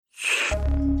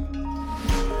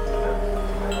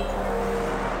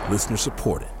Listener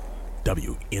supported.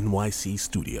 WNYC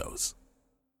Studios.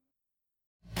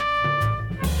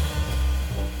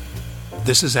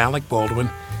 This is Alec Baldwin,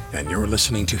 and you're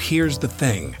listening to Here's the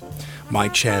Thing, my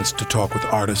chance to talk with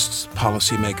artists,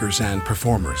 policymakers, and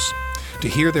performers, to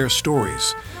hear their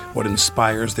stories, what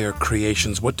inspires their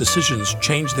creations, what decisions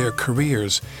changed their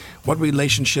careers, what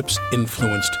relationships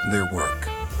influenced their work.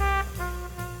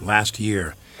 Last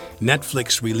year,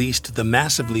 Netflix released the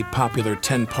massively popular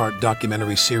 10-part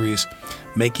documentary series,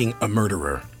 Making a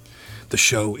Murderer. The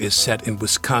show is set in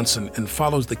Wisconsin and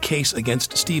follows the case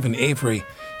against Stephen Avery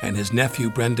and his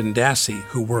nephew Brendan Dassey,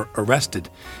 who were arrested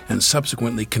and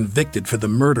subsequently convicted for the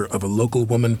murder of a local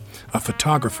woman, a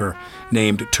photographer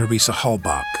named Teresa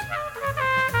Halbach.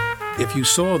 If you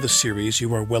saw the series,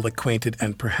 you are well acquainted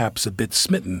and perhaps a bit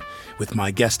smitten with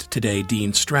my guest today,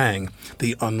 Dean Strang,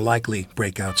 the unlikely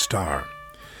breakout star.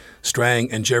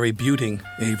 Strang and Jerry Buting,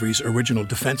 Avery's original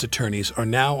defense attorneys, are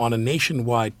now on a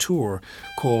nationwide tour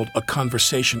called A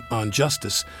Conversation on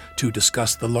Justice to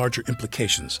discuss the larger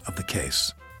implications of the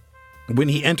case. When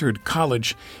he entered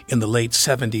college in the late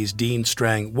 70s, Dean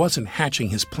Strang wasn't hatching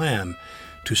his plan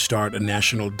to start a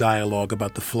national dialogue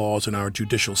about the flaws in our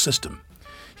judicial system.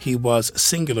 He was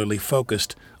singularly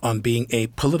focused on being a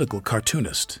political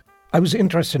cartoonist. I was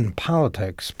interested in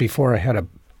politics before I had a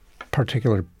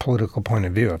particular political point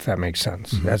of view, if that makes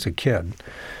sense, as a kid.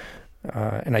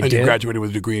 And you graduated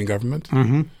with a degree in government?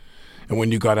 Mm-hmm. And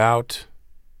when you got out,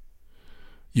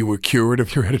 you were cured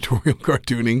of your editorial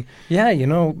cartooning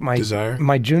desire?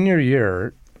 My junior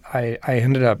year, I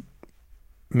ended up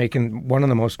making one of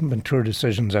the most mature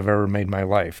decisions I've ever made in my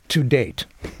life, to date.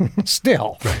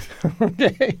 Still. Right.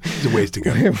 Okay. There's a ways to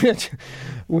go.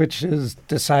 which is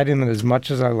deciding that as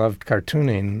much as I loved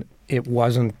cartooning, it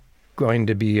wasn't going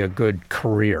to be a good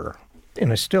career.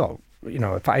 And I still,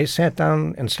 if I sat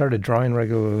down and started drawing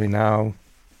regularly now,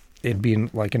 it'd be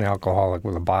like an alcoholic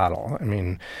with a bottle.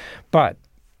 But,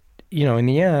 in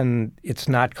the end, it's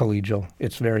not collegial.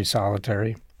 It's very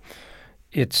solitary.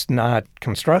 It's not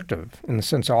constructive in the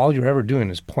sense that all you're ever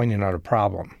doing is pointing out a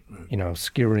problem,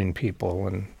 skewering people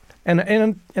and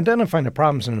identifying a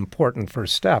problem is an important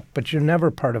first step, but you're never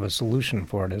part of a solution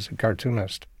for it as a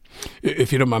cartoonist.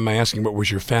 If you don't mind my asking, what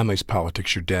was your family's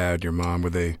politics? Your dad, your mom, were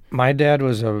they? My dad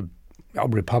was a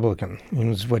Republican. He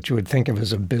was what you would think of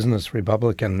as a business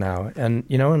Republican now. And,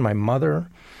 and my mother,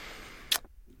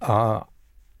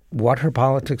 what her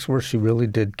politics were, she really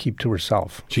did keep to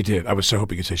herself. She did. I was so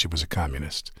hoping you could say she was a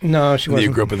communist. No, she wasn't.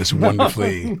 You grew up in this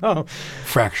wonderfully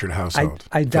fractured household.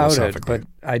 I doubt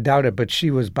it, but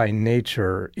she was by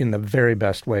nature, in the very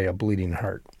best way, a bleeding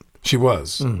heart. She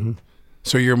was? Mm-hmm.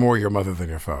 So you're more your mother than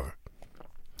your father?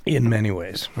 In many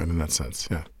ways. Right, in that sense,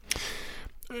 yeah.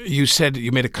 You said,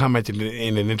 you made a comment in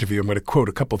an interview. I'm going to quote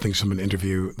a couple things from an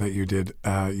interview that you did.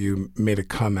 You made a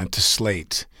comment to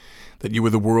Slate that you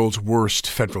were the world's worst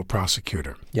federal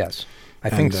prosecutor. Yes, I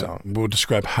think so. We'll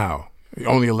describe how.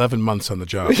 Only 11 months on the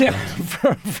job. Yeah,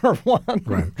 for one.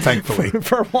 Right, thankfully.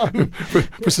 For one.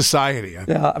 for society.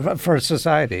 Yeah, for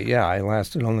society, yeah. I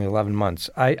lasted only 11 months.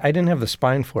 I didn't have the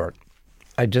spine for it.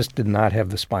 I just did not have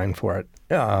the spine for it.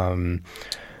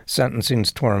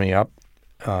 Sentencing's tore me up.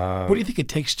 What do you think it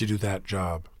takes to do that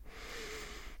job?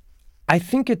 I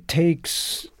think it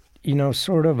takes,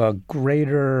 sort of a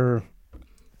greater...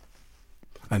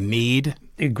 A need?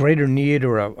 A greater need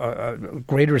or a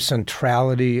greater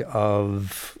centrality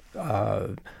of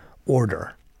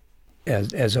order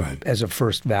as a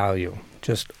first value.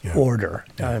 Just order.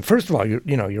 Yeah. First of all,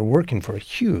 you're working for a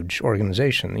huge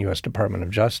organization, the U.S. Department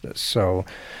of Justice. So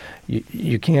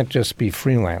you can't just be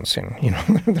freelancing.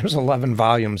 There's 11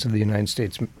 volumes of the United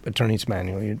States Attorney's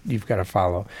Manual you've got to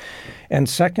follow. And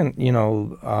second,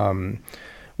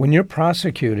 when you're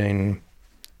prosecuting,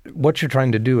 what you're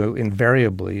trying to do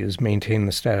invariably is maintain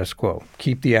the status quo.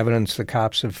 Keep the evidence the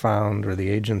cops have found or the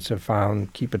agents have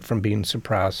found, keep it from being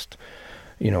suppressed,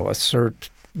 assert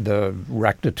the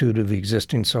rectitude of the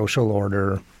existing social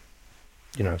order,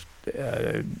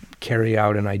 carry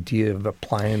out an idea of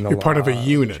applying the law. You're part of a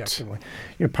unit.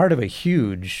 You're part of a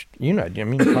huge unit.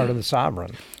 Part of the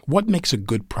sovereign. What makes a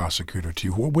good prosecutor to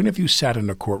you? When have you sat in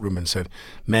a courtroom and said,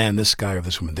 man, this guy or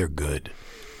this woman, they're good?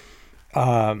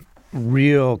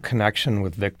 Real connection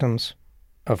with victims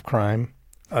of crime,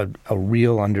 a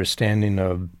real understanding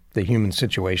of the human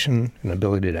situation, an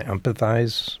ability to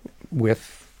empathize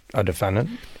with a defendant.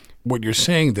 What you're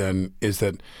saying then is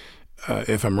that,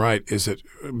 if I'm right, is that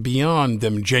beyond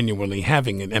them genuinely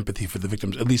having an empathy for the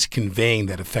victims, at least conveying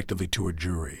that effectively to a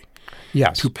jury.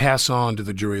 Yes. To pass on to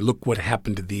the jury, look what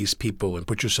happened to these people and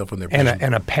put yourself in their position.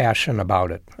 And a passion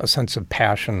about it, a sense of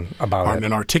passion about it.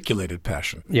 An articulated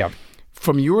passion. Yeah.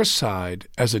 From your side,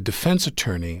 as a defense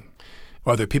attorney,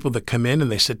 are there people that come in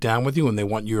and they sit down with you and they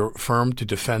want your firm to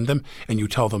defend them and you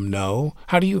tell them no?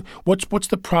 What's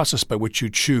the process by which you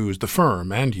choose, the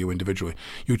firm and you individually,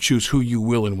 you choose who you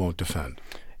will and won't defend?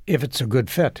 If it's a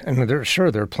good fit, and there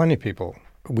are plenty of people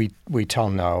we tell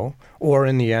no, or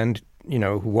in the end,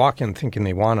 who walk in thinking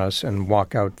they want us and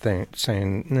walk out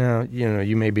saying, no,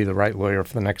 you may be the right lawyer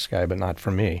for the next guy, but not for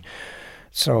me.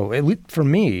 So at least for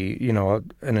me,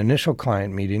 an initial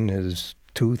client meeting is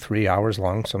 2-3 hours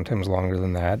long, sometimes longer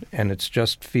than that, and it's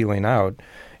just feeling out,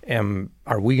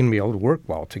 are we going to be able to work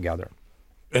well together?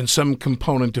 And some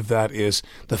component of that is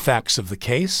the facts of the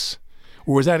case?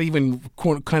 Or is that even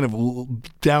kind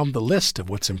of down the list of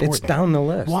what's important? It's down the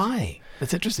list. Why?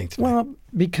 That's interesting to me. Well,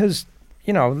 because,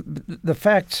 the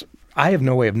facts, I have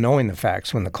no way of knowing the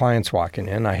facts when the client's walking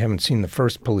in. I haven't seen the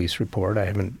first police report. I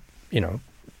haven't,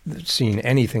 seen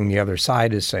anything the other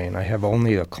side is saying. I have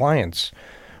only the client's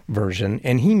version,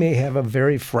 and he may have a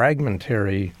very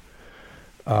fragmentary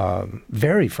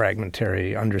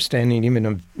understanding even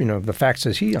of the facts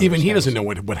as he understands. Even he doesn't know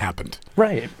what happened.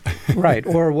 Right,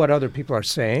 or what other people are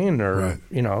saying, or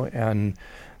right. And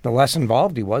the less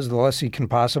involved he was, the less he can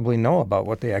possibly know about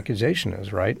what the accusation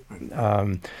is, right?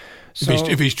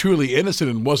 If he's truly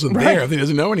innocent and wasn't there, then he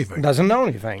doesn't know anything. Doesn't know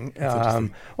anything,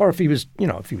 or if he was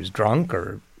drunk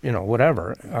or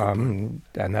whatever, and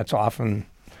that's often.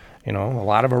 A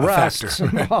lot of arrests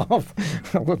involve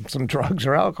some drugs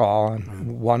or alcohol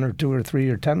on 1 or 2 or 3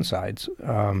 or 10 sides.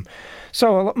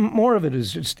 So more of it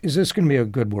is this going to be a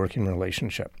good working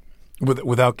relationship?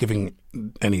 Without giving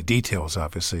any details,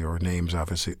 obviously, or names,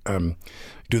 obviously,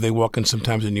 do they walk in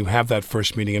sometimes and you have that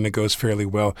first meeting and it goes fairly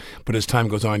well, but as time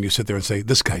goes on, you sit there and say,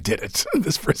 this guy did it,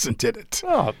 this person did it?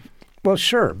 Oh, well,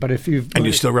 sure, but if you've... And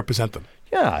you still represent them?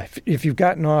 Yeah, if you've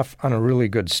gotten off on a really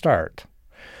good start...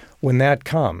 When that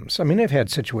comes, I've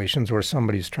had situations where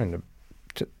somebody's trying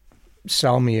to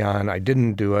sell me on I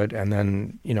didn't do it, and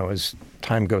then, as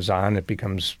time goes on, it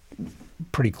becomes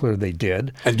pretty clear they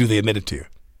did. And do they admit it to you?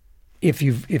 If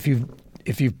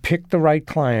you've picked the right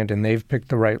client and they've picked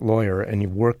the right lawyer and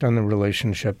you've worked on the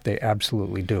relationship, they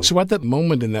absolutely do. So at that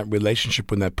moment in that relationship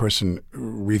when that person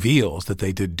reveals that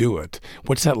they did do it,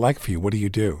 what's that like for you? What do you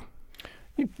do?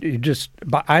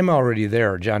 But I'm already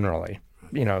there generally.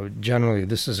 Generally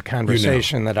this is a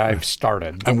conversation that I've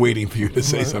started. I'm waiting for you to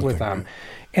say something. With them.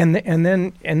 And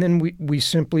then we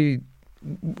simply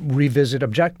revisit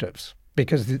objectives,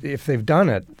 because if they've done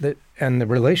it and the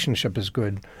relationship is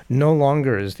good, no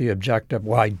longer is the objective,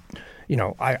 well,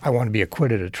 I want to be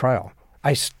acquitted at trial.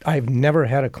 I've never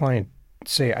had a client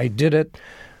say, I did it,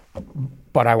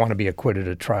 but I want to be acquitted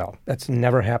at trial. That's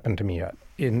never happened to me yet.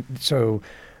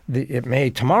 It may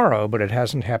tomorrow, but it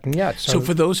hasn't happened yet. So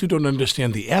for those who don't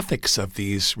understand the ethics of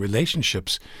these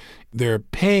relationships, they're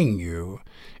paying you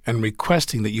and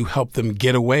requesting that you help them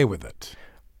get away with it.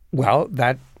 Well,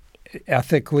 that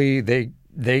ethically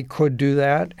they could do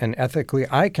that, and ethically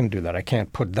I can do that. I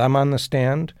can't put them on the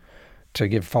stand to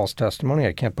give false testimony.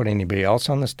 I can't put anybody else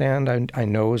on the stand I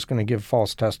know is going to give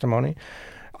false testimony.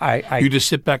 You just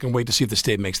sit back and wait to see if the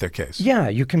state makes their case. Yeah,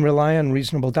 you can rely on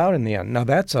reasonable doubt in the end. Now,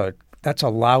 that's a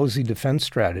lousy defense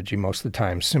strategy most of the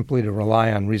time, simply to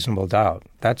rely on reasonable doubt.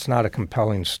 That's not a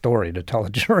compelling story to tell a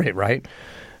jury, right?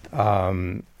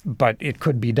 But it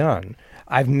could be done.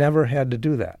 I've never had to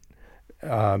do that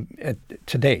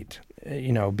to date,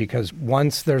 because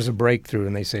once there's a breakthrough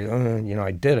and they say,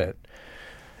 I did it,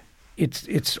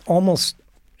 it's almost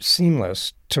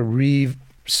seamless to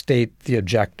restate the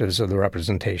objectives of the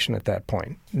representation at that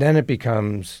point. Then it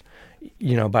becomes...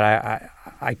 but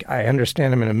I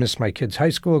understand I'm going to miss my kid's high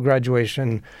school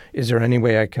graduation. Is there any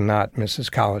way I cannot miss his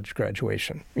college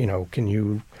graduation? Can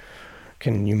you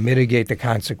mitigate the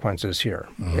consequences here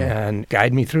and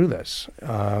guide me through this?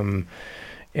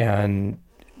 And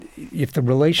if the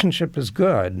relationship is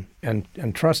good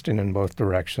and trusting in both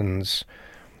directions,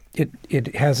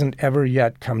 it hasn't ever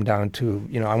yet come down to,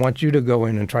 I want you to go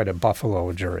in and try to buffalo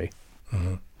a jury.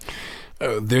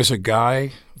 Mm-hmm. There's a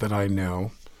guy that I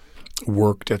know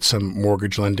worked at some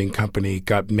mortgage lending company,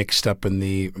 got mixed up in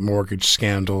the mortgage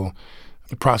scandal,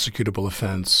 prosecutable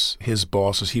offense. His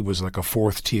bosses, he was like a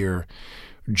fourth-tier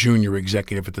junior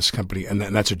executive at this company, and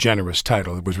that's a generous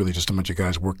title. It was really just a bunch of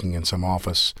guys working in some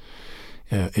office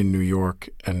in New York.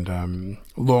 And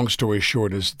long story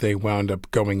short is they wound up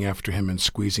going after him and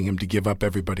squeezing him to give up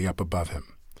everybody up above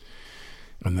him.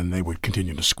 And then they would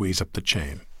continue to squeeze up the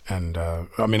chain. And,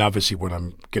 obviously what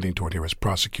I'm getting toward here is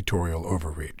prosecutorial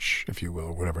overreach, if you will,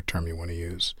 or whatever term you want to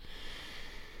use.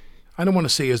 I don't want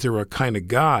to say is there a kind of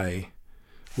guy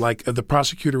like the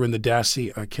prosecutor in the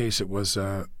Dassey case. It was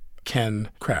Ken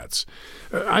Kratz.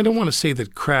 I don't want to say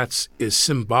that Kratz is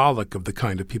symbolic of the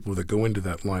kind of people that go into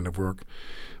that line of work,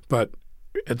 but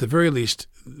at the very least,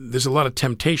 there's a lot of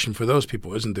temptation for those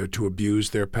people, isn't there, to abuse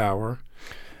their power?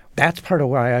 That's part of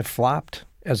why I flopped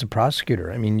as a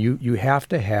prosecutor. I mean, you have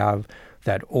to have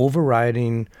that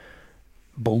overriding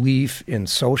belief in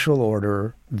social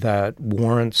order that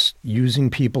warrants using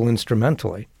people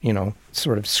instrumentally,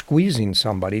 sort of squeezing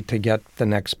somebody to get the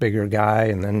next bigger guy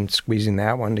and then squeezing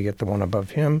that one to get the one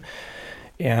above him.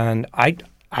 And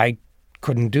I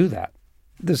couldn't do that.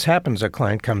 This happens. A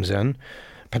client comes in,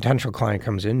 potential client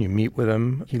comes in, you meet with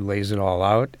him, he lays it all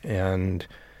out, and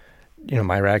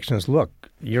my reaction is, look,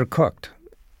 you're cooked.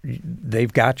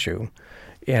 They've got you,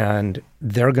 and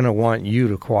they're going to want you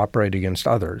to cooperate against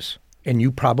others. And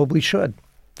you probably should.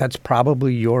 That's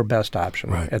probably your best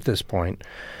option at this point.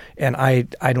 And I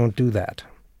don't do that.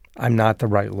 I'm not the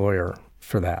right lawyer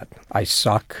for that. I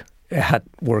suck at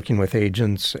working with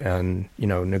agents and,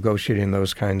 negotiating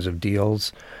those kinds of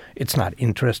deals. It's not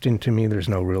interesting to me. There's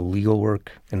no real legal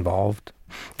work involved.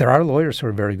 There are lawyers who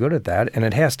are very good at that, and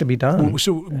it has to be done.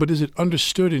 But is it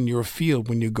understood in your field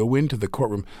when you go into the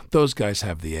courtroom, those guys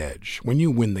have the edge? When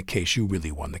you win the case, you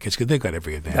really won the case because they've got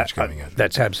every advantage coming in.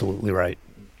 That's absolutely right.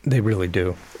 They really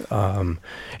do. And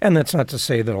that's not to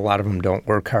say that a lot of them don't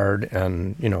work hard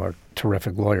and, are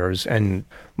terrific lawyers. And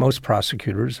most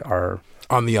prosecutors are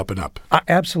on the up and up.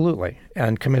 Absolutely.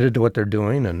 And committed to what they're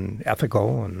doing and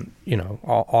ethical and,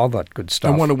 all that good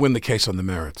stuff. And want to win the case on the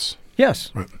merits.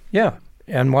 Yes. Right. Yeah.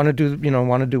 And want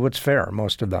to do what's fair,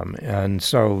 most of them. And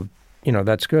so,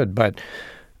 that's good. But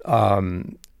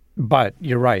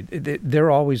you're right.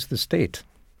 They're always the state.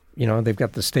 They've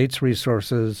got the state's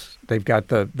resources. They've got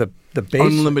the base.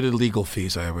 Unlimited legal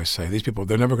fees, I always say. These people,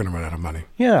 they're never going to run out of money.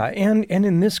 Yeah. And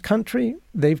in this country,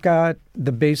 they've got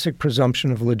the basic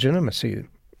presumption of legitimacy,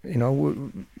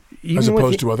 even as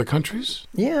opposed to other countries?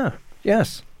 Yeah.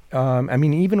 Yes.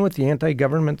 Even with the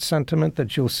anti-government sentiment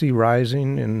that you'll see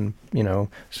rising in,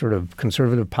 sort of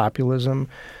conservative populism,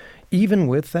 even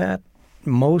with that,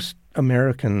 most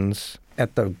Americans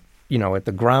at the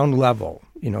ground level,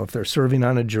 if they're serving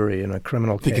on a jury in a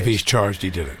criminal case. Think if he's charged, he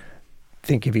did it.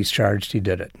 Think if he's charged, he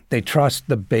did it. They trust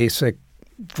the basic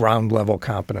ground level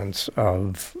competence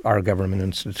of our government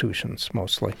institutions,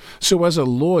 mostly. So as a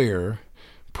lawyer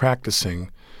practicing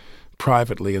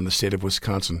privately in the state of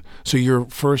Wisconsin, so your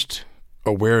first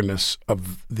awareness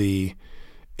of the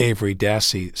Avery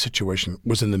Dassey situation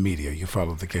was in the media. You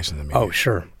followed the case in the media. Oh,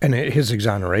 sure. And his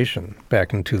exoneration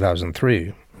back in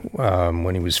 2003,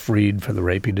 when he was freed for the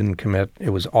rape he didn't commit, it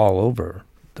was all over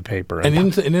the paper. And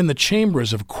in the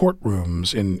chambers of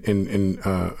courtrooms in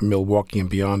Milwaukee and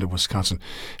beyond in Wisconsin,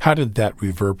 how did that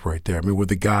reverberate there? Were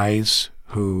the guys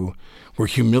who were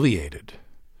humiliated,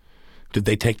 did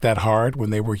they take that hard when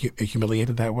they were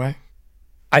humiliated that way?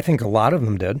 I think a lot of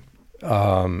them did.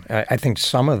 I think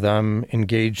some of them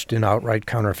engaged in outright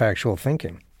counterfactual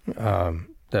thinking.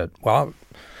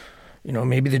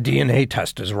 Maybe the DNA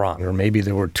test is wrong, or maybe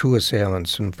there were two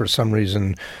assailants, and for some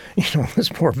reason, this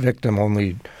poor victim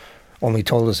only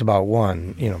told us about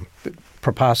one.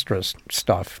 Preposterous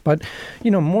stuff. But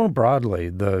more broadly,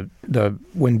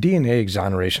 when DNA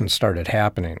exoneration started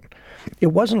happening, it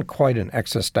wasn't quite an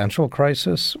existential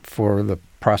crisis for the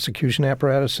prosecution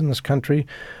apparatus in this country,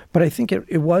 but I think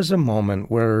it was a moment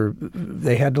where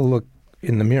they had to look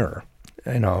in the mirror.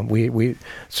 We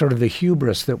sort of the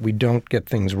hubris that we don't get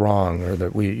things wrong, or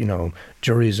that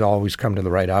juries always come to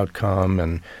the right outcome,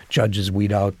 and judges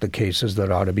weed out the cases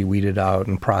that ought to be weeded out,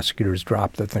 and prosecutors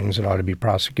drop the things that ought to be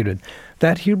prosecuted.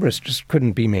 That hubris just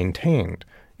couldn't be maintained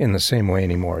in the same way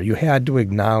anymore. You had to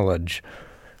acknowledge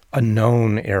a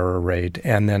known error rate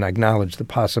and then acknowledge the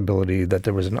possibility that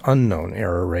there was an unknown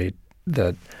error rate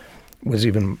that was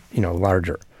even,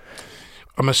 larger.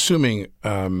 I'm assuming,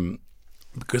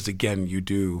 because again, you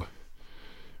do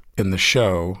in the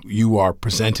show, you are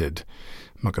presented,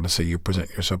 I'm not going to say you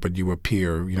present yourself, but you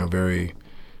appear, very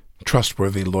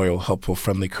trustworthy, loyal, helpful,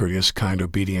 friendly, courteous, kind,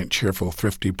 obedient, cheerful,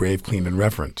 thrifty, brave, clean, and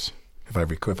reverent.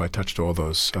 If I touched all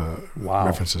those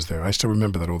references there. I still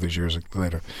remember that all these years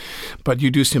later. But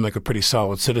you do seem like a pretty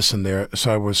solid citizen there,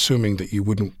 so I was assuming that you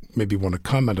wouldn't maybe want to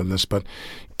comment on this. But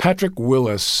Patrick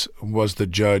Willis was the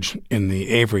judge in the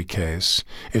Avery case.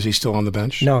 Is he still on the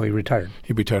bench? No, he retired.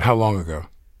 He retired. How long ago?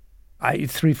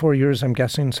 3-4 years, I'm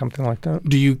guessing, something like that.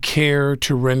 Do you care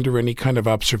to render any kind of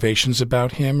observations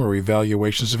about him or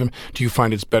evaluations of him? Do you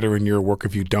find it's better in your work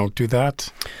if you don't do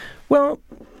that? Well,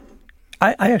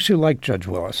 I actually like Judge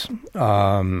Willis.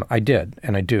 I did,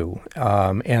 and I do.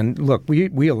 And look,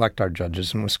 we elect our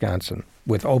judges in Wisconsin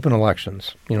with open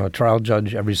elections. A trial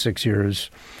judge every 6 years,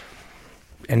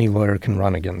 any lawyer can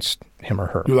run against him or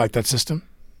her. You like that system?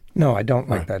 No, I don't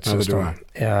like Right. that Neither system.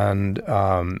 do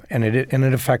And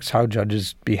it affects how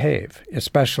judges behave,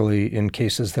 especially in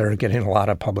cases that are getting a lot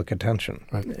of public attention.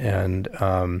 Right. And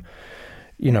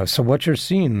so what you're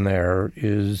seeing there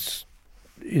is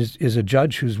a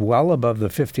judge who's well above the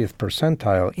 50th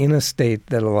percentile in a state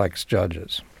that elects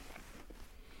judges.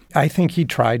 I think he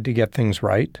tried to get things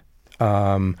right.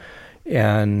 And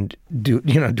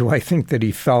do I think that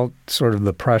he felt sort of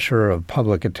the pressure of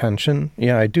public attention?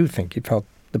 Yeah, I do think he felt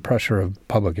the pressure of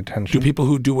public attention. Do people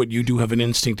who do what you do have an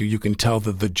instinct, or you can tell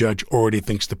that the judge already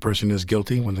thinks the person is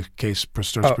guilty when the case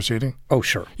starts proceeding? Oh,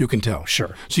 sure. You can tell.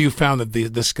 Sure. So you found that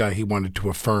this guy, he wanted to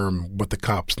affirm what the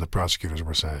cops and the prosecutors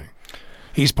were saying.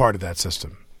 He's part of that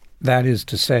system. That is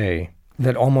to say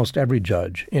that almost every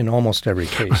judge in almost every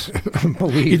case He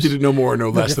believes did it no more or no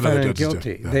less the than other defendant judges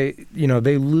guilty. do. Yeah.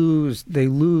 They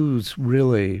lose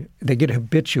really. They get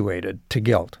habituated to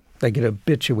guilt. They get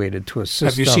habituated to a system.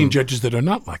 Have you seen judges that are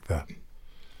not like that?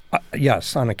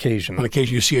 Yes, on occasion. On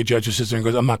occasion, you see a judge who sits there and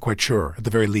goes, "I'm not quite sure," at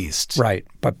the very least. Right.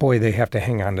 But boy, they have to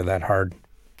hang on to that hard.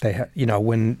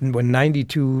 When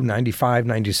 92, 95,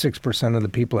 96% of the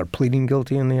people are pleading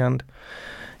guilty in the end,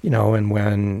 and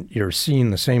when you're seeing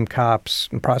the same cops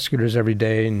and prosecutors every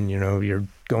day and, you're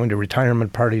going to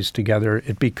retirement parties together,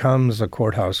 it becomes a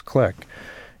courthouse clique.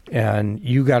 And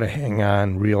you got to hang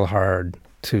on real hard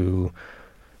to,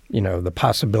 the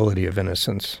possibility of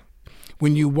innocence.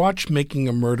 When you watch Making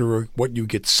a Murderer, what you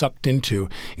get sucked into,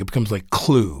 it becomes like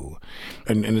Clue.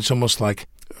 And it's almost like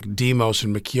Demos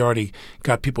and McCarty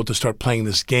got people to start playing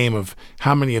this game of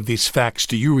how many of these facts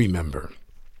do you remember?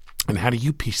 And how do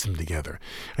you piece them together?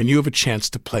 And you have a chance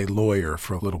to play lawyer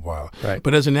for a little while. Right.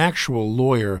 But as an actual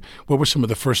lawyer, what were some of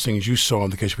the first things you saw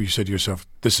in the case where you said to yourself,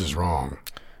 this is wrong?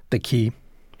 The key.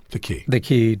 The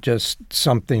key, just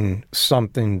something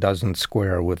doesn't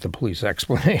square with the police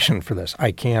explanation for this.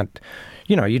 I can't,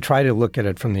 you try to look at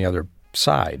it from the other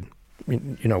side.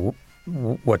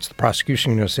 What's the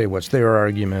prosecution going to say? What's their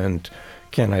argument?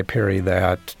 Can I parry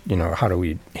that? How do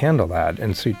we handle that?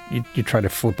 And so you try to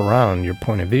flip around your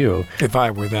point of view. If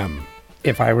I were them,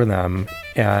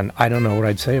 and I don't know what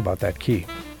I'd say about that key.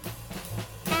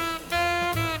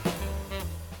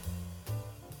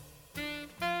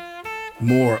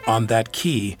 More on that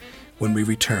key when we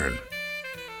return.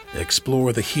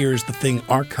 Explore the Here's the Thing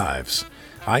archives.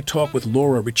 I talk with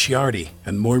Laura Ricciardi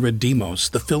and Moira Demos,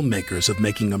 the filmmakers of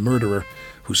Making a Murderer,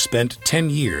 who spent 10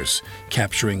 years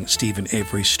capturing Steven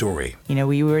Avery's story.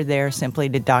 We were there simply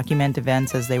to document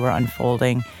events as they were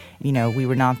unfolding. We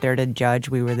were not there to judge.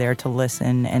 We were there to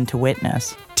listen and to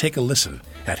witness. Take a listen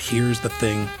at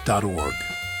here'sthething.org.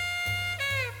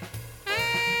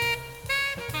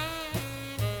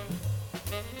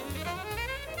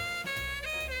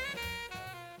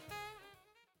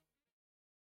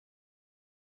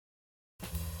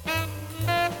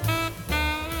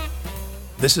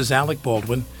 This is Alec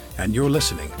Baldwin, and you're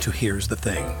listening to Here's the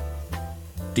Thing.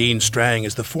 Dean Strang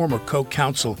is the former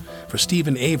co-counsel for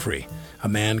Steven Avery, a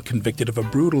man convicted of a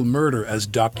brutal murder as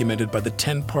documented by the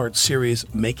 10-part series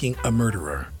Making a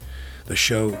Murderer. The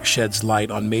show sheds light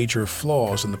on major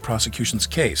flaws in the prosecution's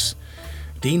case.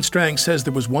 Dean Strang says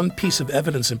there was one piece of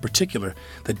evidence in particular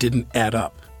that didn't add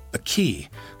up, a key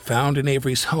found in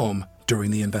Avery's home during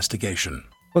the investigation.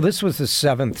 Well, this was the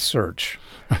seventh search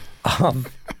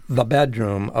of the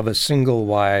bedroom of a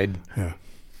single-wide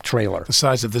trailer. The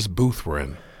size of this booth we're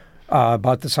in.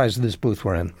 About the size of this booth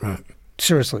we're in. Right.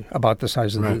 Seriously, about the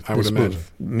size of Right, I this would booth. imagine.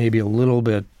 Maybe a little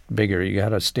bit bigger. You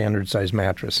had a standard-sized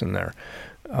mattress in there.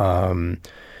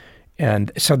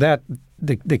 And so that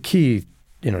the key,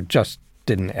 just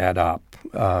didn't add up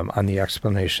on the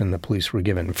explanation the police were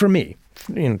given. For me,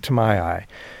 to my eye.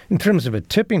 In terms of a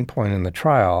tipping point in the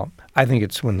trial, I think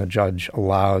it's when the judge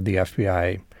allowed the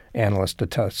FBI analyst to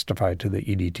testify to the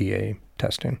EDTA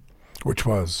testing. Which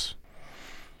was?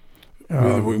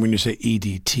 When you say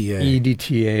EDTA.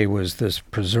 EDTA was this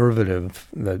preservative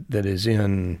that is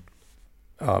in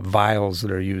vials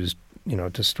that are used,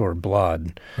 to store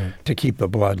blood, to keep the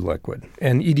blood liquid.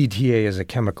 And EDTA is a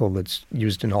chemical that's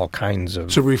used in all kinds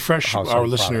of So refresh household our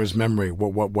listeners' products. memory.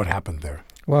 What happened there?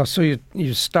 Well, so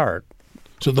you start.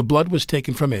 So the blood was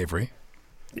taken from Avery.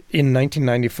 In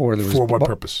 1994, there was For what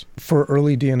purpose? For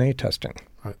early DNA testing.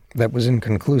 Right. That was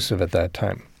inconclusive at that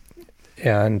time.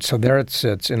 And so there it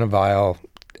sits in a vial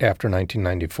after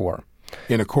 1994.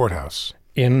 In a courthouse.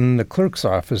 In the clerk's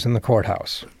office in the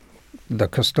courthouse, the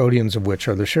custodians of which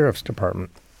are the sheriff's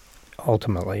department,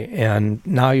 ultimately. And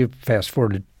now you fast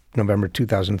forward to November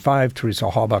 2005, Teresa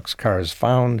Halbach's car is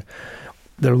found.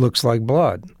 There looks like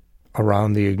blood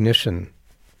around the ignition,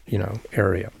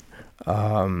 area.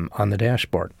 on the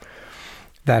dashboard.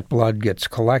 That blood gets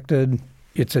collected.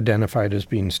 It's identified as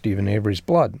being Stephen Avery's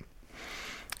blood.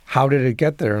 How did it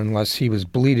get there unless he was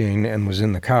bleeding and was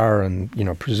in the car and,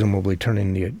 presumably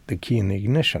turning the key in the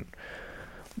ignition?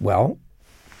 Well,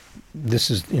 this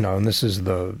is, and this is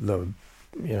the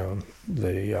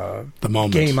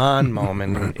moment. Game on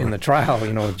moment in the trial,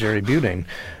 with Jerry Buting,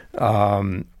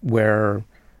 where,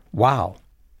 wow,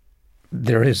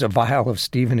 there is a vial of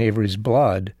Stephen Avery's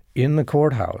blood in the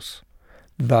courthouse.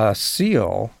 The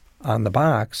seal on the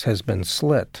box has been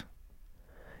slit.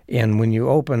 And when you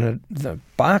open the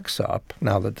box up,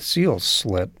 now that the seal's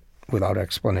slit without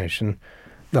explanation,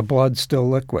 the blood's still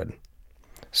liquid.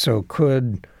 So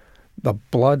could the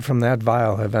blood from that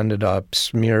vial have ended up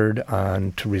smeared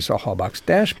on Teresa Halbach's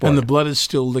dashboard? And the blood is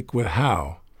still liquid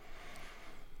how?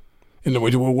 In other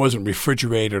words, it wasn't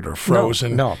refrigerated or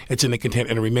frozen. No. It's in a container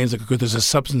and it remains liquid because there's a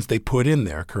substance they put in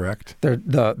there, correct?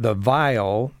 The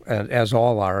vial, as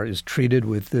all are, is treated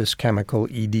with this chemical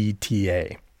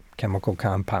EDTA, chemical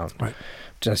compound. Right.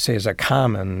 Just say is a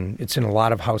common. It's in a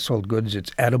lot of household goods.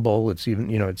 It's edible. It's even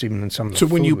it's even in some of the So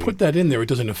when food you we put that in there, it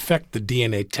doesn't affect the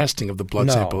DNA testing of the blood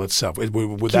No. sample itself. With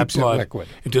Keeps that blood, it liquid.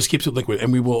 It just keeps it liquid,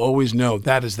 and we will always know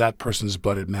that is that person's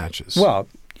blood it matches. Well,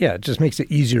 yeah, it just makes it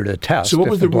easier to test. So what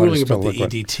if was the blood is ruling still about the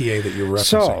liquid. EDTA that you're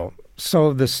referencing?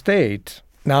 So the state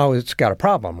now it's got a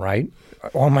problem, right?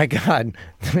 Oh my God,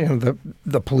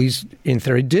 the police in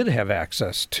theory did have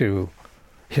access to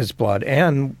his blood,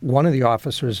 and one of the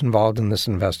officers involved in this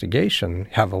investigation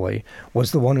heavily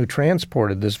was the one who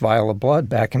transported this vial of blood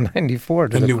back in '94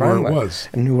 to the crime lab.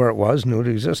 And knew where it was, knew it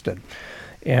existed.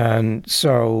 And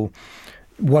so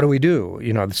what do we do?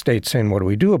 The state's saying, what do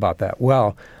we do about that?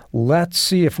 Well, let's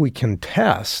see if we can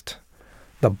test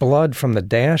the blood from the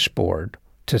dashboard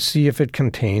to see if it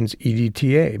contains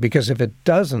EDTA. Because if it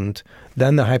doesn't,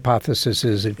 then the hypothesis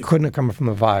is it couldn't have come from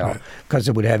the vial because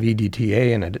it would have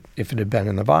EDTA in it if it had been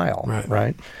in the vial,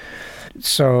 right?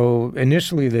 So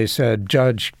initially they said,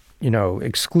 Judge,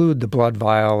 exclude the blood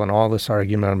vial and all this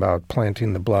argument about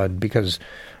planting the blood because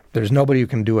there's nobody who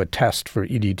can do a test for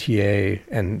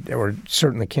EDTA or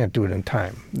certainly can't do it in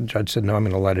time. The judge said, no, I'm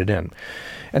going to let it in.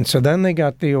 And so then they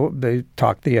talked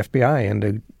the FBI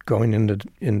into going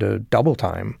into double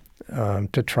time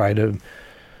to try to,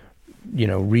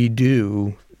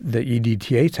 redo the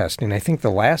EDTA testing. I think the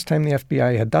last time the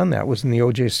FBI had done that was in the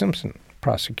O.J. Simpson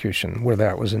prosecution, where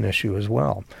that was an issue as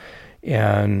well.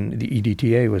 And the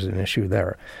EDTA was an issue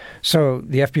there. So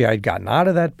the FBI had gotten out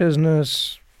of that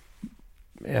business,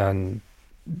 and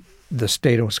the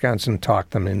state of Wisconsin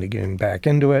talked them into getting back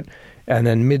into it. And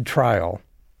then mid-trial,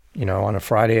 on a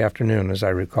Friday afternoon, as I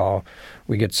recall,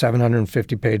 we get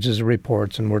 750 pages of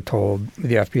reports, and we're told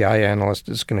the FBI analyst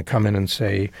is going to come in and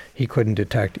say he couldn't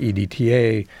detect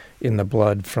EDTA in the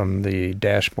blood from the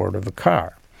dashboard of the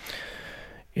car.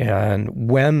 And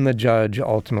when the judge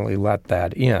ultimately let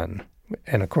that in,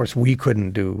 and of course we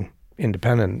couldn't do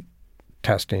independent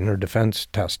testing or defense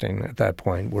testing at that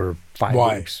point, we're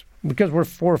 5 weeks. Because we're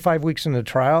 4 or 5 weeks into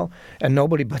trial, and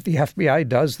nobody but the FBI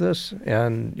does this,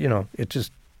 and, it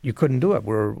just... You couldn't do it.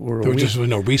 There just was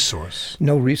no resource.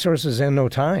 No resources and no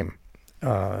time.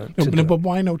 But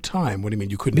why no time? What do you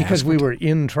mean? You couldn't Because ask we for were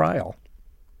in trial.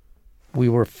 We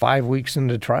were 5 weeks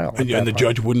into trial. And the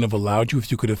judge wouldn't have allowed you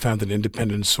if you could have found an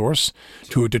independent source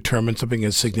to determine something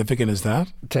as significant as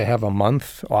that? To have a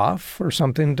month off or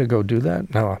something to go do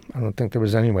that? No, I don't think there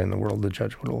was any way in the world the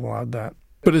judge would have allowed that.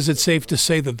 But is it safe to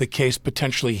say that the case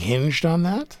potentially hinged on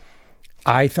that?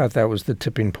 I thought that was the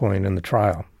tipping point in the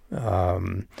trial.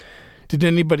 Did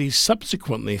anybody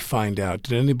subsequently find out?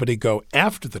 Did anybody go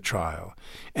after the trial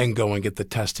and go and get the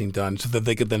testing done so that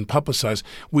they could then publicize?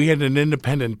 We had an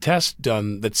independent test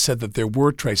done that said that there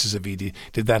were traces of ED.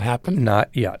 Did that happen? Not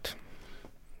yet.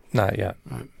 Not yet.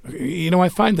 I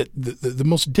find that the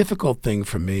most difficult thing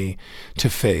for me to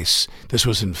face, this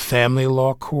was in family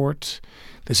law court.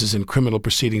 This is in criminal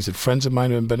proceedings that friends of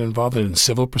mine have been involved in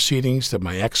civil proceedings that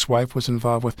my ex-wife was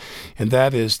involved with, and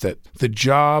that is that the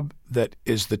job that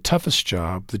is the toughest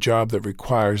job, the job that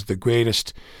requires the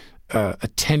greatest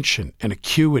attention and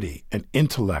acuity and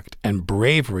intellect and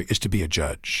bravery is to be a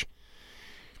judge.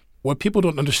 What people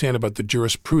don't understand about the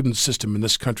jurisprudence system in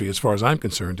this country, as far as I'm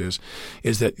concerned,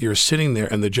 is that you're sitting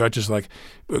there and the judge is like,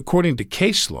 according to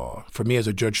case law, for me as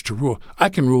a judge to rule, I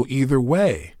can rule either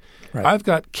way. Right. I've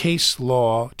got case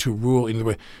law to rule either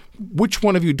way. Which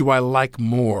one of you do I like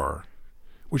more?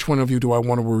 Which one of you do I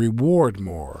want to reward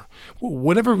more?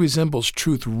 Whatever resembles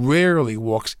truth rarely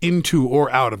walks into or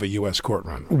out of a U.S.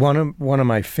 courtroom. One of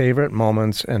my favorite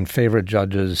moments and favorite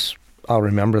judges, I'll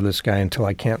remember this guy until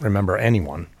I can't remember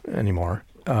anyone anymore,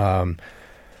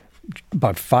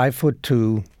 about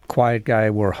 5'2", quiet guy,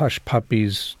 wore hush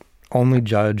puppies, only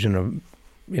judge in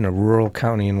a rural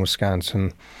county in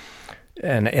Wisconsin.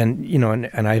 And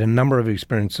I had a number of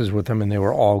experiences with him, and they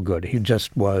were all good. He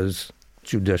just was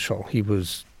judicial. He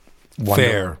was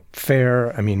fair.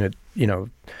 I mean, you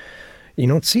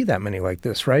don't see that many like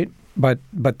this, right? But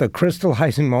the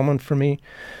crystallizing moment for me,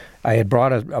 I had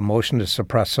brought a motion to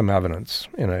suppress some evidence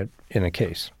in a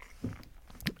case,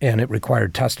 and it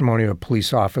required testimony of a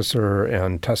police officer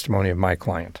and testimony of my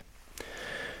client.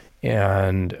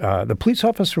 And the police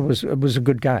officer was a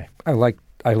good guy. I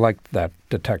liked that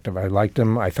detective. I liked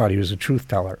him. I thought he was a truth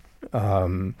teller.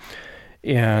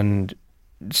 And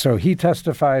so he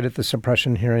testified at the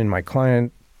suppression hearing. My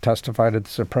client testified at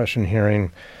the suppression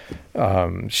hearing.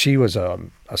 She was a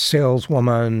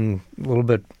saleswoman, a little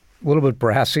bit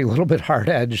brassy, a little bit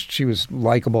hard-edged. She was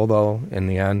likable, though, in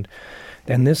the end.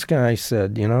 And this guy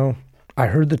said, I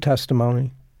heard the testimony,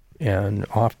 and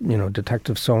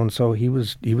Detective so-and-so, he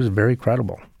was very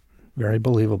credible, very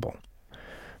believable.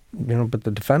 But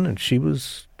the defendant, she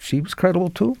was credible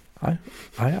too. I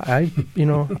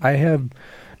have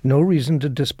no reason to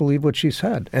disbelieve what she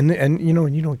said. And you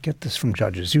don't get this from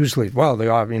judges. Usually,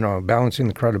 balancing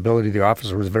the credibility, the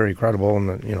officer was very credible and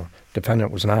the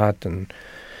defendant was not. And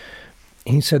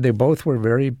he said they both were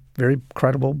very, very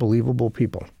credible, believable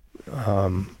people.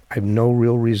 I have no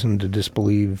real reason to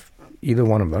disbelieve either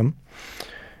one of them.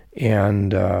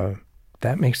 And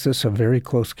that makes this a very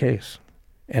close case.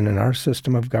 And in our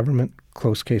system of government,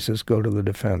 close cases go to the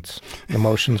defense. The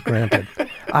motion's granted.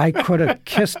 I could have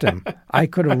kissed him. I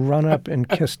could have run up and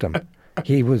kissed him.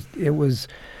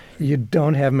 You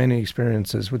don't have many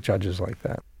experiences with judges like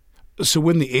that. So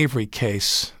when the Avery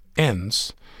case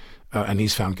ends, and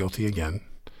he's found guilty again,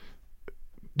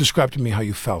 describe to me how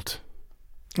you felt.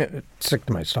 Sick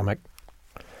to my stomach.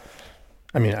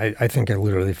 I mean, I think I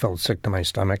literally felt sick to my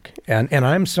stomach. And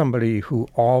I'm somebody who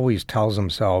always tells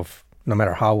himself, no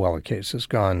matter how well a case has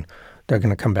gone, they're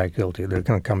going to come back guilty. They're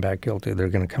going to come back guilty. They're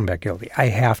going to come back guilty. I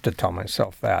have to tell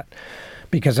myself that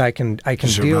because I can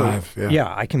survive, deal.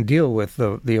 I can deal with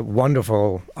the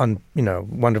wonderful,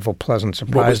 wonderful, pleasant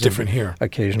surprise. What was different here?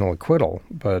 Occasional acquittal,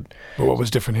 but what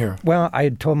was different here? Well, I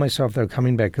had told myself they're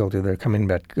coming back guilty. They're coming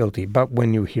back guilty. But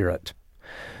when you hear it,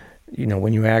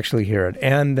 when you actually hear it,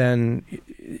 and then,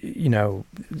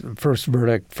 first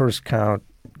verdict, first count,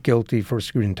 guilty first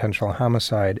degree intentional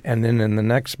homicide, and then in the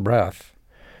next breath,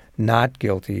 not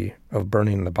guilty of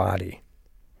burning the body.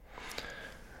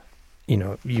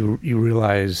 You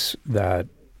realize that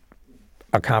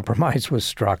a compromise was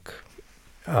struck,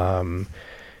 and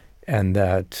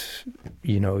that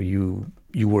you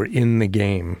were in the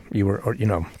game. You were,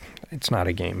 it's not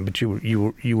a game, but you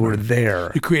were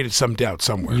there. You created some doubt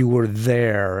somewhere. You were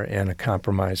there, and a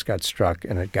compromise got struck,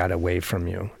 and it got away from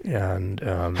you. And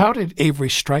how did Avery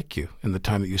strike you in the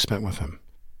time that you spent with him?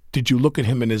 Did you look at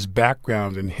him and his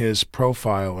background and his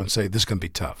profile and say, this is going to be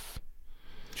tough?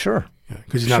 Sure.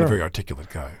 Because he's not a very articulate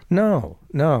guy. No.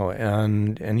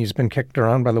 And he's been kicked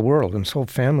around by the world, and his whole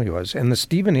family was. And the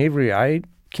Stephen Avery I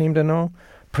came to know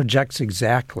projects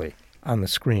exactly on the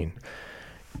screen.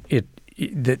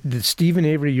 The Stephen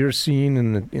Avery you're seeing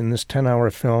in this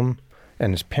 10-hour film,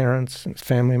 and his parents and his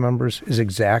family members, is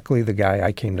exactly the guy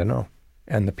I came to know,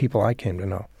 and the people I came to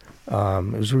know.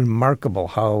 It was remarkable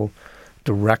how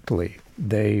directly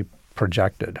they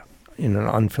projected in an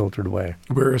unfiltered way.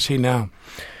 Where is he now?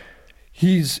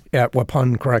 He's at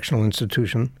Waupun Correctional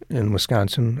Institution in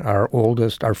Wisconsin, our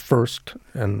first,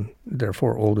 and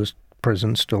therefore oldest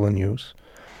prison still in use.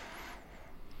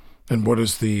 And what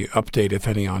is the update, if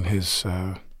any, on his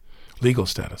legal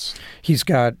status? He's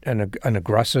got an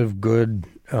aggressive, good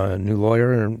new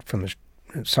lawyer from the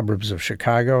suburbs of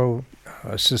Chicago,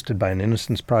 assisted by an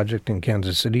Innocence Project in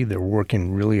Kansas City. They're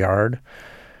working really hard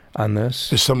on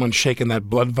this. Is someone shaking that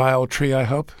blood vial tree, I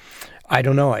hope? I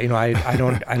don't know. I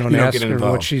don't ask her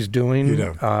what she's doing. You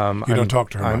don't. You don't talk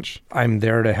to her much. I'm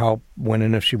there to help when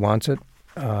and if she wants it.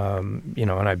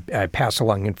 And I pass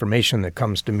along information that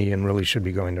comes to me and really should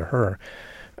be going to her.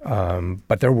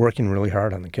 But they're working really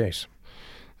hard on the case.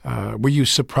 Were you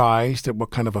surprised at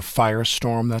what kind of a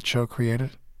firestorm that show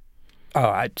created?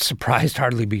 Surprised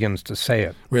hardly begins to say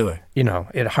it. Really?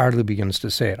 It hardly begins to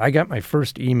say it. I got my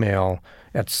first email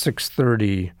at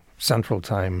 6:30 Central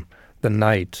Time the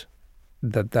night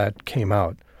that came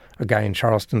out. A guy in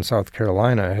Charleston, South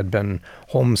Carolina, had been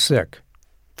homesick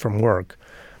from work,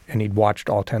 and he'd watched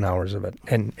all 10 hours of it,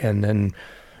 and then,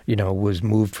 was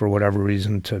moved for whatever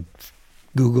reason to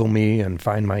Google me and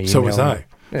find my email. So was I.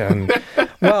 And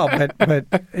Well, but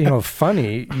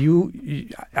funny.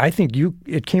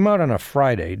 It came out on a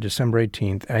Friday, December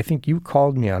 18th, and I think you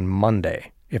called me on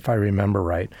Monday, if I remember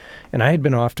right. And I had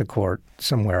been off to court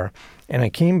somewhere, and I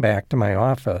came back to my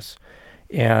office,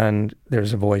 and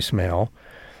there's a voicemail,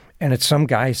 and it's some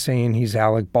guy saying he's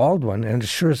Alec Baldwin, and it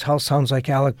sure as hell sounds like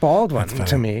Alec Baldwin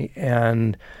to me.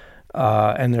 And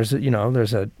there's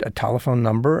a telephone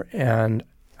number, and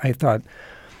I thought,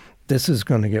 this is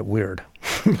going to get weird.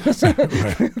 Right.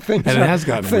 And it has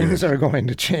gotten weird. Things are going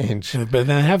to change. But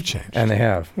they have changed. And they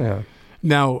have, yeah.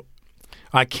 Now,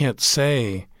 I can't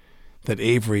say that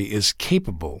Avery is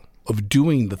capable of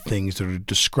doing the things that are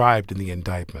described in the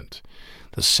indictment.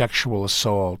 The sexual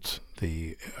assault,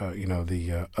 the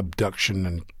abduction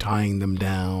and tying them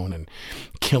down and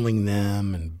killing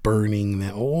them and burning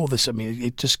them, all this. I mean,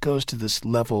 it just goes to this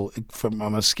level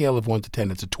on a scale of 1 to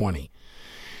 10, it's a 20.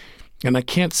 And I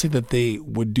can't say that they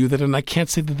would do that, and I can't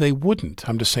say that they wouldn't.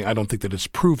 I'm just saying I don't think that it's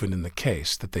proven in the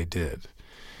case that they did.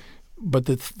 But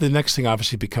the next thing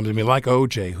obviously becomes, like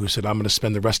O.J., who said, I'm going to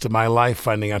spend the rest of my life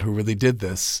finding out who really did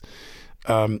this.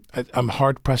 I'm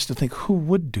hard-pressed to think who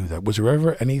would do that. Was there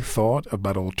ever any thought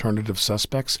about alternative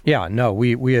suspects? Yeah, no.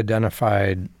 We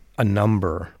identified a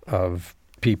number of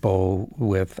people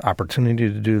with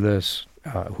opportunity to do this,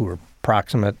 who were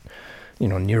proximate,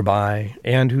 nearby,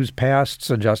 and whose past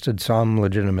suggested some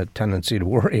legitimate tendency to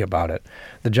worry about it.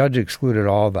 The judge excluded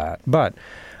all that. But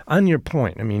on your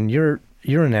point, you're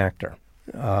an actor.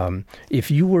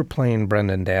 If you were playing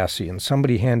Brendan Dassey and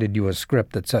somebody handed you a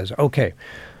script that says, okay,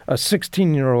 a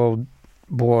 16-year-old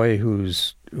boy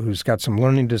who's got some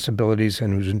learning disabilities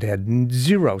and who's had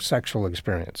zero sexual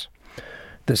experience,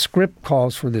 the script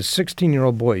calls for this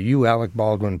 16-year-old boy, you, Alec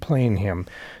Baldwin, playing him,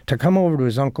 to come over to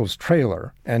his uncle's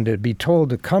trailer and to be told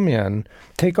to come in,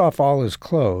 take off all his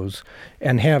clothes,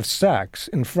 and have sex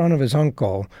in front of his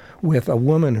uncle with a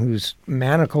woman who's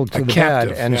manacled to the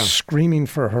bed and screaming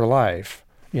for her life,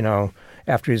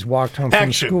 after he's walked home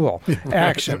from school.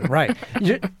 Action, right.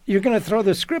 You're going to throw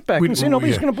the script back and say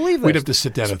nobody's going to believe this. We'd have to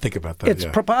sit down and think about that. It's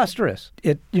preposterous.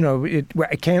 I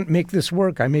can't make this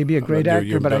work. I may be a great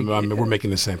actor, but we're making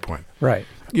the same point. Right.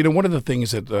 One of the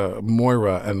things that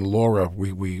Moira and Laura,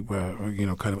 we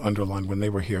kind of underlined when they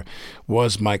were here,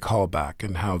 was my callback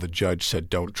and how the judge said,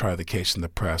 don't try the case in the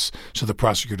press. So the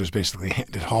prosecutors basically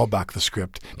handed Hall back the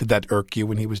script. Did that irk you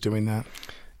when he was doing that?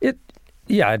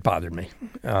 Yeah, it bothered me.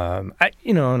 I'm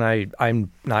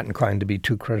not inclined to be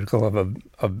too critical of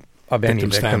any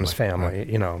victim's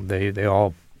family. Right. They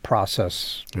all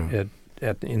process it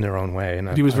in their own way.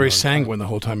 And he was very sanguine the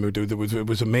whole time. It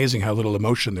was amazing how little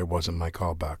emotion there was in my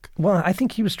callback. Well, I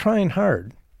think he was trying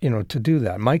hard, to do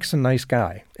that. Mike's a nice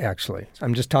guy, actually.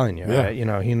 I'm just telling you. Yeah.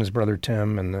 He and his brother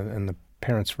Tim and the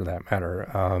parents, for that matter.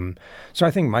 So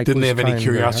I think Mike didn't was they have any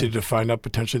curiosity to find out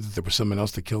potentially that there was someone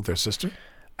else that killed their sister?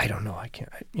 I don't know. I can't.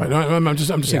 I'm just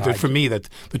saying that for me that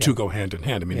the two go hand in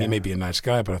hand. He may be a nice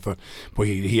guy, but I thought, boy,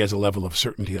 he has a level of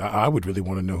certainty. I would really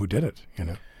want to know who did it.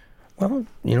 Well,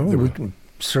 we can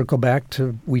circle back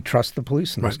to we trust the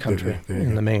police in this country.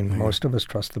 In the main, most of us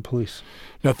trust the police.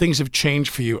 Now things have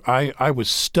changed for you. I was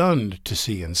stunned to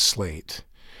see in Slate,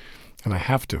 and I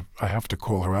have to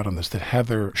call her out on this, that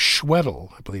Heather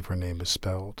Schwedel, I believe her name is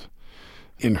spelled,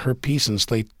 in her piece in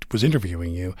Slate was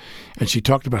interviewing you, and she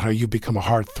talked about how you've become a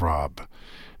heartthrob.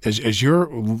 Has your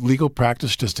legal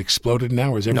practice just exploded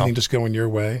now, or is everything just going your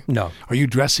way? No. Are you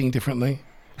dressing differently?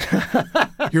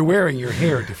 You're wearing your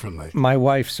hair differently. My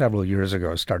wife several years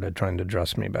ago started trying to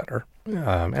dress me better,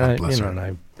 and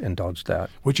I indulged that.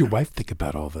 What'd your wife think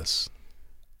about all this?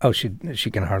 Oh, she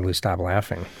can hardly stop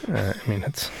laughing.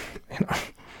 It's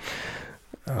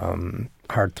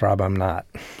heartthrob. I'm not.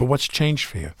 But what's changed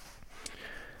for you?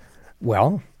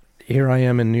 Well, here I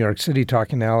am in New York City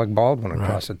talking to Alec Baldwin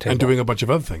across the table. And doing a bunch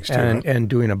of other things, too, and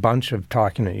doing a bunch of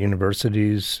talking at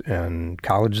universities and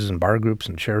colleges and bar groups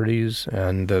and charities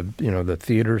and the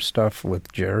theater stuff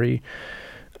with Jerry.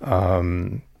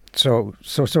 So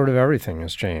sort of everything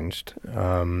has changed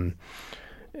in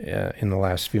the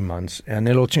last few months, and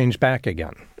it'll change back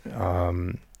again.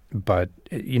 But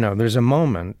there's a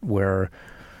moment where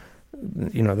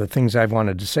the things I've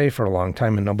wanted to say for a long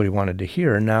time and nobody wanted to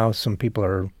hear, now some people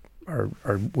are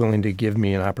willing to give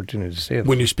me an opportunity to say them.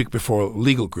 When you speak before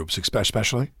legal groups,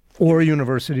 especially? Or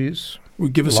universities.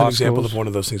 Give us an example of one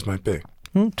of those things might be.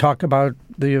 Talk about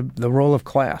the role of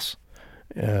class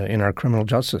in our criminal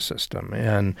justice system,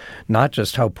 and not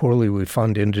just how poorly we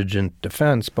fund indigent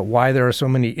defense, but why there are so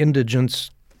many indigents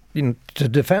to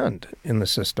defend in the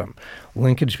system.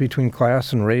 Linkage between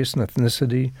class and race and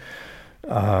ethnicity.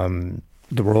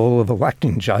 The role of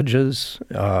electing judges,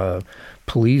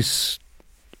 police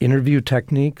interview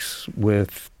techniques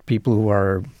with people who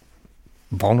are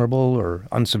vulnerable or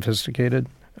unsophisticated,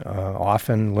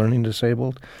 often learning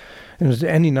disabled. And there's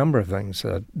any number of things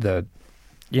that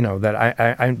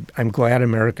I'm glad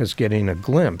America's getting a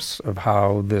glimpse of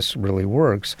how this really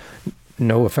works.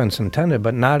 No offense intended,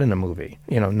 but not in a movie,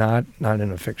 not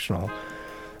in a fictional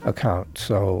account.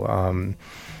 So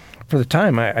for the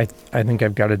time, I think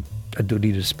I've got a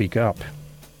duty to speak up.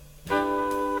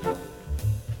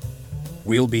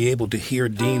 We'll be able to hear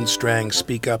Dean Strang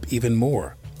speak up even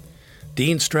more.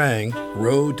 Dean Strang,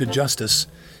 Road to Justice,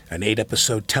 an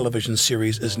 8-episode television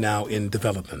series, is now in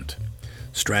development.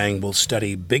 Strang will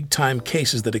study big-time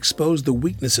cases that expose the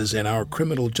weaknesses in our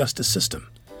criminal justice system.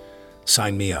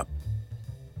 Sign me up.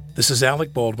 This is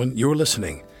Alec Baldwin. You're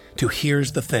listening to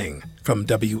Here's the Thing from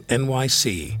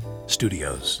WNYC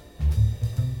Studios.